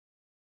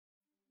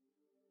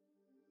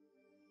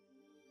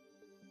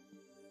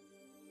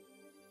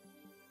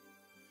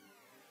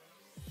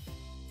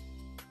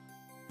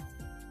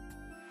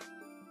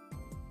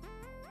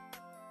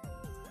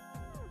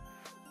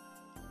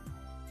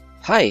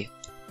Hi!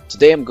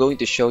 Today I'm going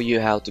to show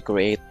you how to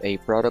create a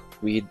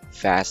product grid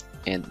fast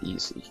and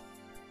easy.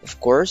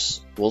 Of course,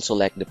 we'll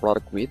select the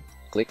product grid,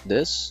 click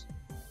this,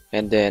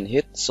 and then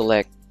hit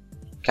select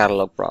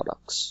catalog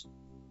products.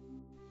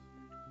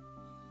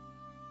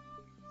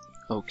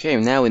 Okay,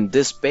 now in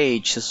this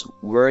page is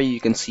where you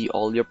can see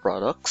all your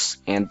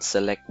products and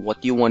select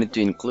what you wanted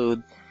to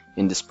include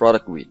in this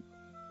product grid.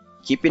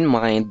 Keep in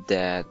mind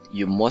that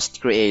you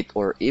must create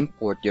or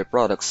import your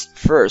products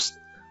first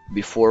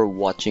before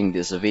watching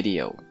this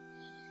video.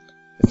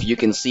 If you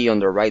can see on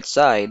the right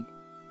side,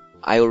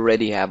 I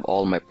already have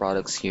all my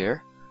products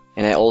here,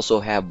 and I also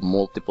have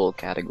multiple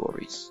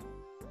categories.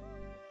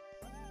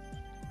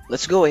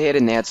 Let's go ahead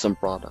and add some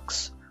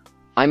products.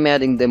 I'm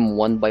adding them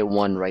one by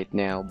one right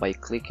now by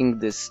clicking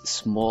this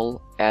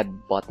small add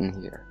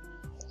button here.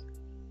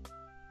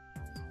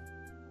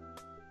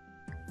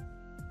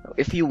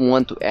 If you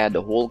want to add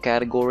a whole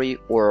category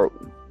or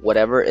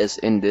whatever is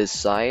in this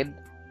side,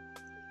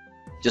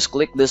 just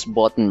click this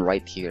button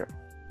right here.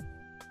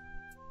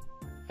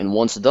 And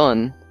once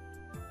done,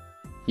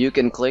 you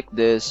can click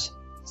this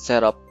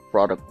Setup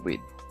Product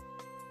Grid.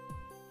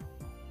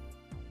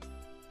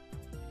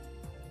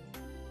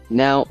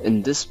 Now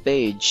in this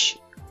page,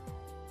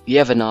 you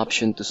have an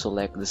option to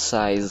select the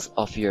size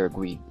of your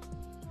grid.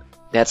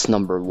 That's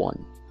number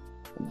one.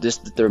 This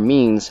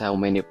determines how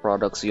many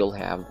products you'll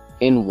have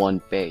in one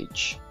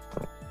page.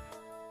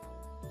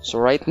 So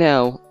right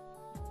now,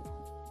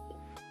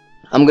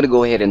 I'm gonna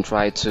go ahead and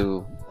try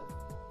to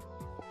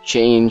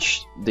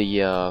change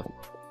the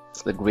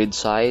grid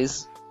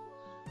size.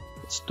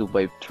 It's 2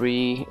 by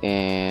 3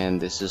 and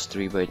this is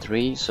 3 by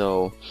 3.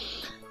 So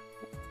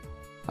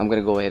I'm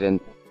gonna go ahead and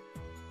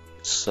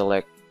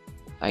select,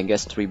 I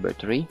guess, 3 by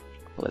 3.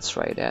 Let's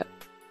try that.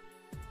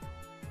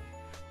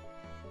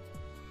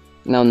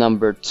 Now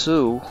number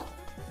 2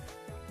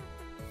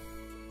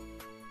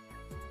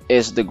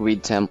 is the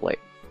grid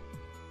template.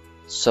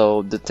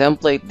 So the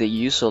template that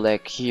you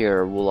select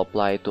here will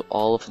apply to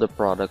all of the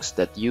products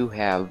that you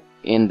have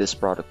in this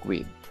product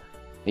grid.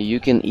 You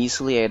can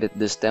easily edit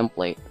this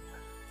template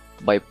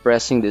by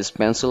pressing this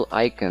pencil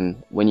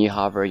icon when you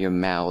hover your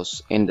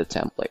mouse in the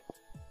template.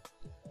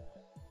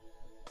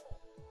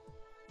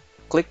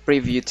 Click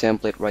preview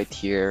template right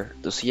here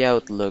to see how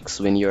it looks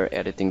when you're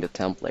editing the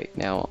template.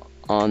 Now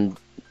on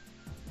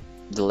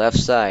the left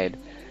side,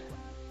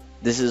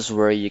 this is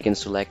where you can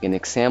select an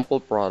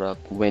example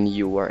product when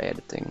you are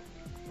editing.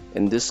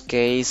 In this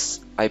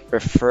case, I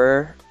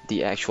prefer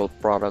the actual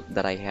product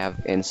that I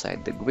have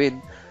inside the grid,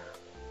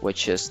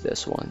 which is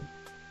this one.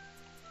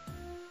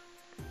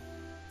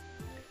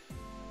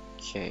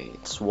 Okay,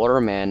 it's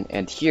Waterman,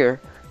 and here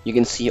you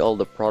can see all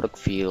the product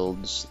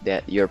fields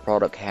that your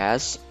product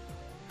has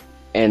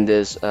and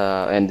this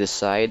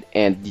side,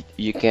 and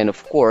you can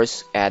of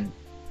course add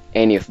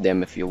any of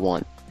them if you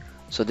want.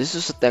 So this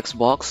is a text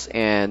box,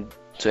 and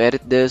to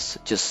edit this,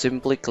 just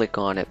simply click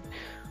on it.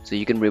 So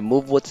you can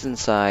remove what's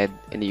inside,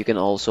 and you can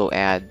also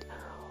add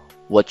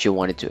what you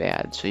wanted to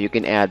add. So you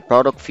can add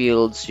product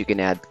fields, you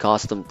can add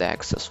custom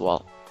text as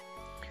well.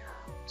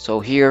 So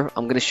here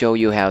I'm gonna show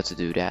you how to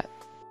do that.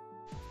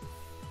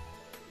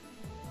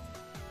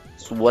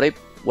 So what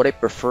I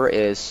prefer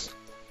is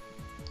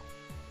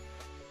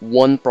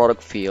one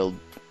product field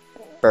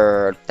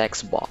per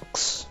text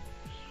box,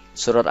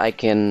 so that I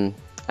can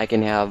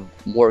have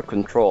more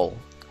control.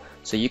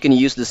 So you can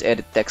use this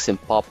edit text in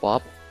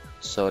pop-up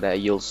so that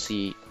you'll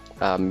see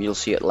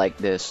it like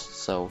this,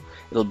 so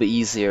it'll be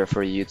easier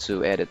for you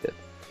to edit it.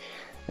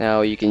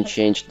 Now you can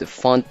change the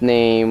font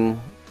name,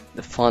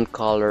 the font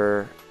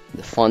color,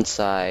 the font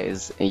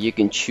size, and you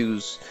can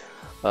choose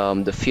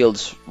the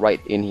fields right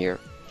in here.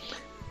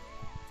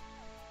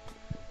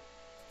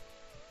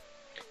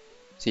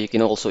 So you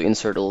can also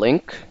insert a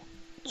link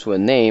to a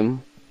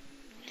name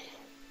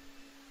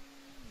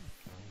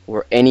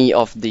or any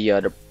of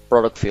the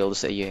product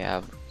fields that you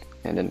have,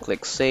 and then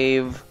click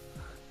save.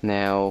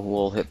 Now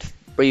we'll hit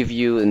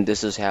preview, and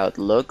this is how it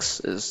looks.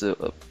 Is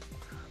the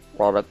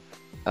product,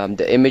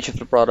 the image of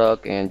the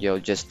product, and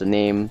just the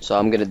name. So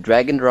I'm gonna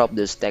drag and drop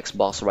this text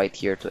box right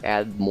here to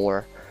add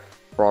more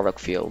product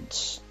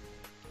fields.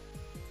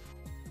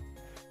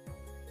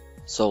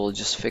 So we'll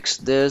just fix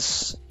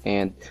this,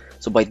 and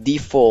so by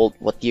default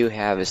what you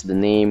have is the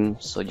name.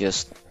 So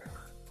just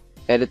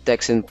edit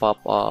text in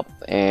pop-up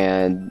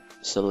and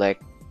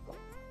select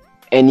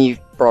any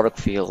product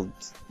field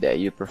that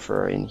you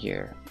prefer in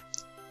here.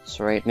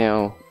 So right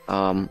now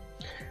I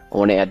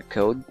want to add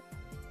code.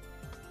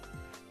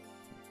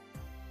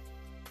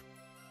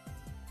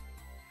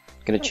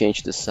 I'm gonna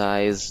change the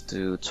size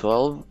to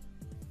 12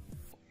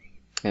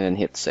 and then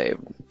hit save.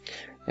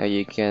 Now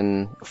you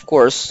can, of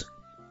course,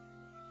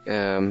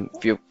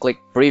 if you click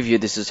preview,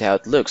 this is how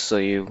it looks. So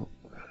you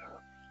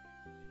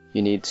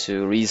need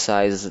to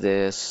resize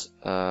this.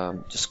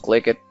 Just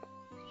click it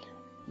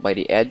by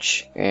the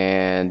edge,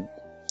 and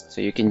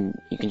so you can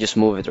just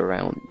move it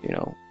around.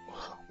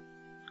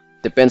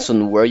 Depends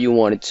on where you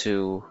wanted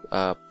to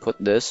put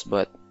this,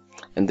 but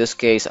in this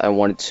case I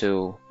wanted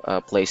to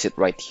place it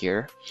right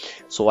here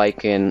so I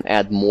can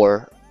add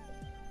more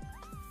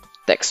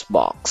text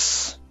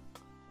box.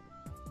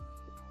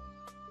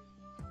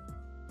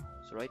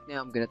 So right now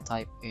I'm gonna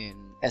type in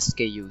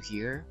SKU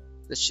here.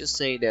 Let's just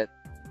say that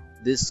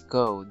this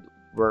code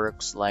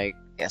works like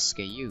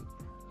SKU,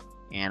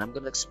 and I'm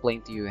gonna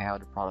explain to you how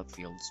the product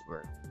fields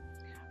work.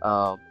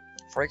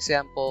 For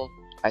example,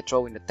 I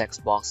throw in the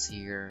text box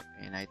here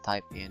and I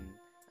type in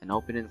an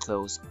open and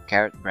close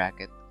caret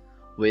bracket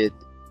with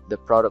the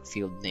product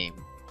field name.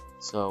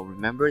 So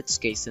remember,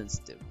 it's case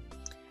sensitive.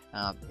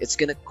 It's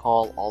gonna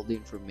call all the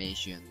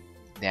information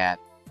that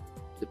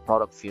the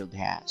product field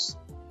has,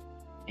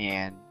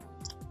 and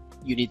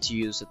you need to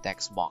use a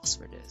text box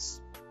for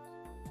this.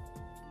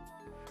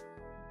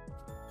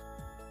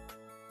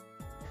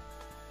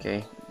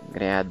 Okay, I'm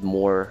gonna add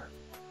more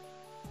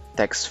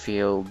text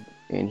field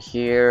in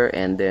here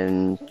and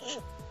then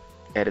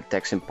edit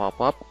text in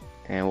pop-up,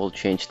 and we'll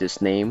change this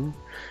name.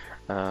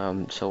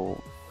 So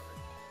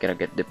gonna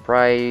get the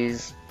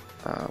price.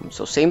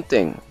 So same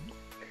thing.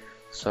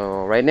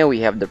 So right now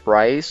we have the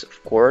price,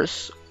 of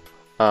course.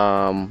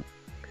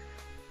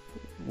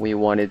 We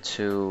wanted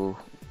to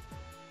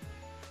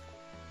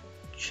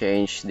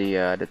change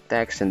the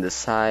text and the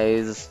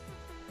size,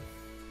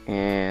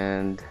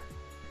 and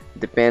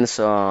depends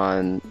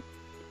on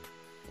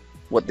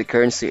what the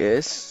currency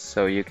is.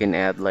 So you can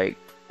add like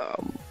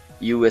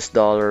US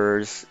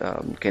dollars,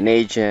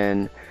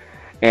 Canadian,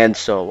 and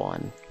so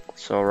on.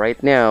 So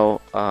right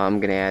now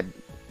I'm gonna add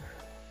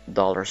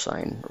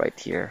 $sign right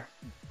here,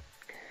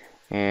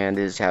 and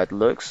this is how it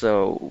looks.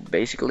 So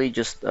basically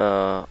just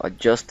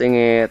adjusting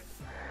it,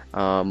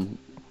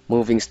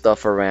 moving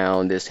stuff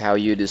around is how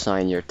you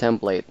design your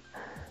template.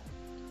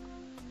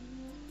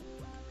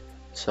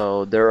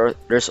 So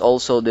there's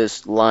also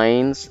these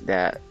lines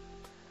that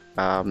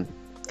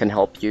can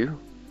help you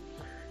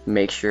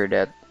make sure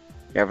that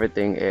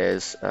everything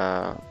is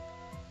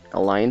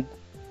aligned.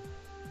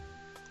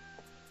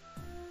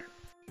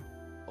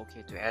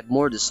 Okay, to add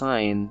more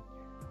design,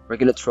 we're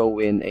gonna throw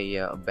in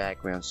a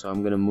background. So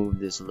I'm gonna move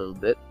this a little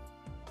bit,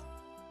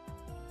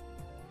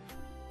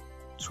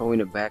 throw in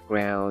a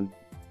background,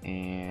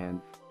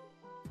 and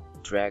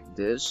drag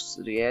this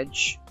to the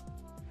edge,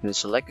 and then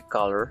select a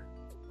color.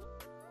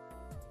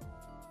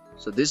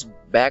 So this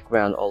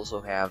background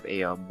also have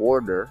a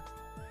border.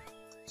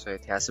 So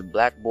it has a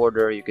black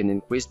border. You can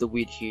increase the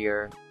width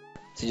here.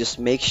 So just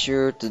make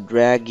sure to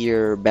drag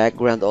your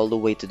background all the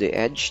way to the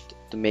edge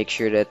to make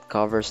sure that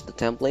covers the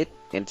template,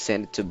 and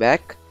send it to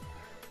back,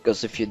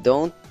 because if you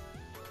don't,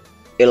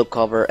 it'll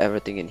cover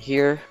everything in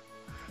here.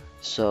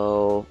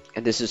 So,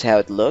 and this is how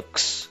it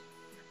looks.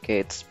 Okay,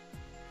 it's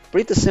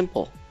pretty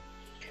simple,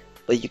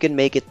 but you can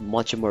make it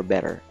much more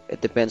better.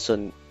 It depends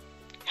on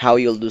how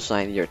you'll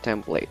design your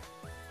template.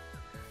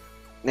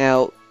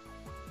 Now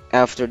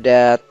after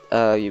that,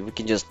 we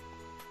can just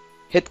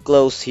hit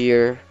close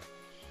here,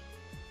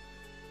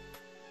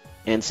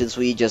 and since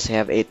we just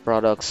have 8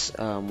 products,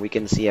 we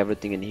can see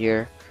everything in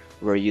here.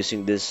 We're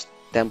using this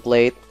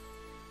template,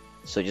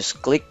 so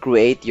just click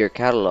create your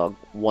catalog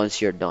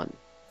once you're done.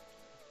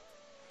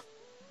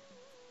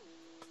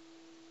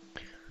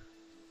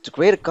 To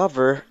create a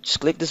cover,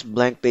 just click this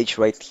blank page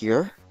right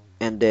here,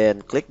 and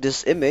then click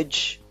this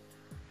image,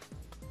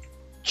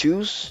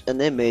 choose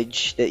an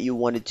image that you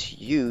wanted to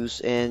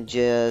use, and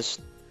just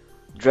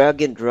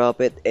drag and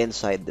drop it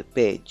inside the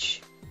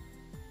page.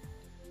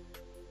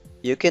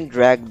 You can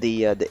drag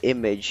the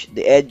image,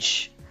 the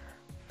edge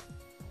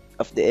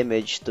of the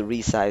image, to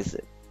resize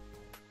it.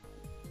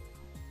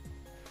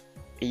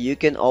 You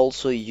can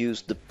also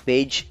use the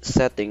page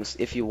settings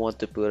if you want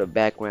to put a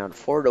background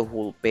for the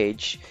whole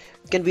page.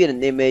 It can be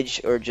an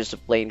image or just a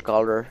plain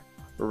color.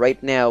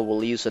 Right now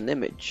we'll use an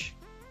image.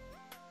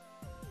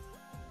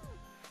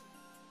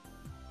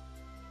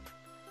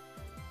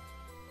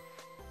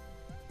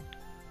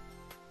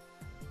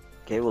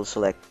 Okay, we'll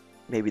select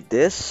maybe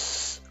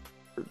this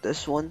or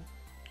this one.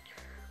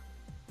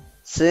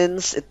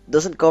 Since it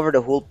doesn't cover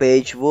the whole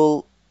page,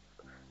 we'll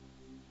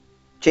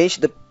change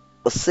the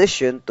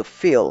position to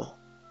fill,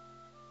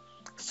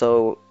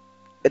 so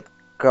it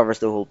covers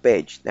the whole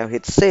page. Now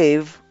hit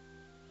save,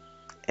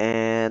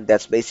 and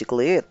that's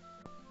basically it.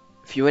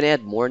 If you want to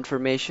add more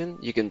information,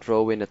 you can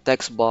throw in a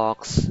text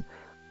box.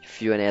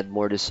 If you want to add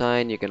more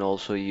design, you can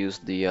also use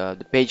the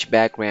page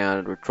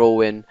background or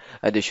throw in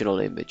additional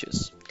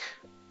images.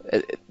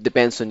 It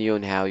depends on you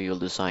and how you'll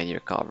design your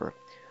cover.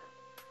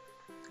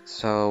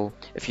 So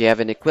if you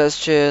have any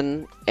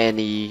question,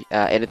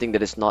 anything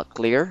that is not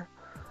clear,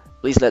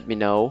 please let me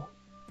know.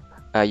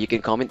 You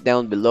can comment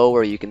down below,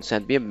 or you can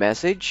send me a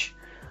message,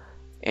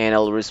 and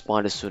I'll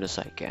respond as soon as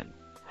I can.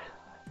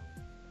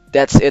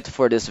 That's it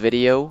for this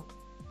video.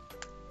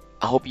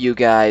 I hope you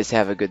guys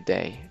have a good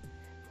day.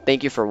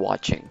 Thank you for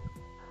watching.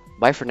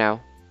 Bye for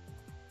now.